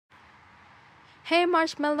Hey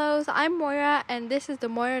Marshmallows, I'm Moira and this is the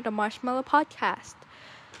Moira the Marshmallow podcast.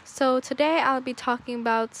 So today I'll be talking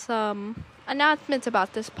about some announcements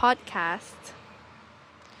about this podcast.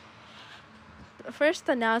 The first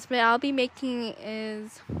announcement I'll be making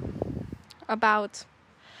is about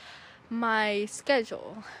my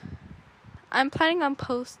schedule. I'm planning on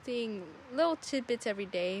posting little tidbits every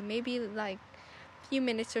day, maybe like a few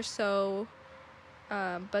minutes or so,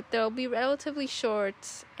 but they'll be relatively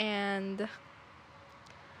short. And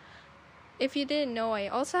if you didn't know, I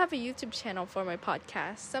also have a YouTube channel for my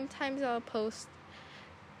podcast. Sometimes I'll post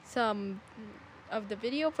some of the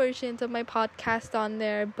video versions of my podcast on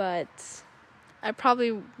there, but I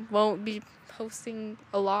probably won't be posting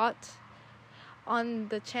a lot on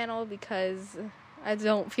the channel because I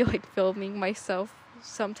don't feel like filming myself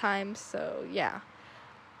sometimes, so yeah.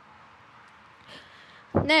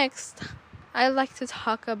 Next, I'd like to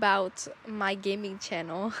talk about my gaming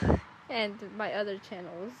channel and my other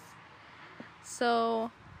channels.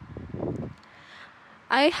 So,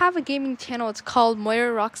 I have a gaming channel. It's called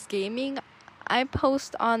Moira Rocks Gaming. I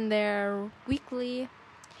post on there weekly.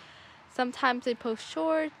 Sometimes I post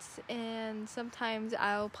shorts, and sometimes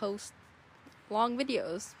I'll post long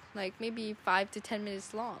videos, like maybe 5 to 10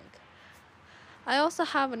 minutes long. I also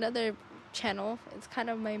have another channel. It's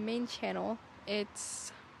kind of my main channel.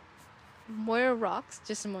 It's Moira Rocks,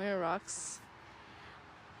 just Moira Rocks,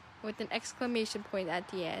 with an exclamation point at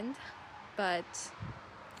the end. But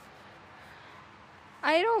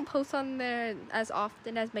I don't post on there as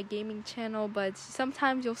often as my gaming channel, but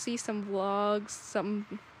sometimes you'll see some vlogs,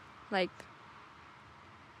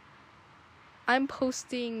 I'm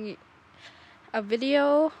posting a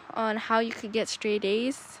video on how you could get straight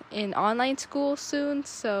A's in online school soon,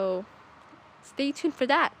 so stay tuned for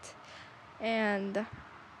that. And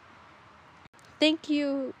thank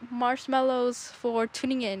you, Marshmallows, for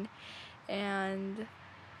tuning in, and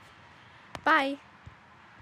bye.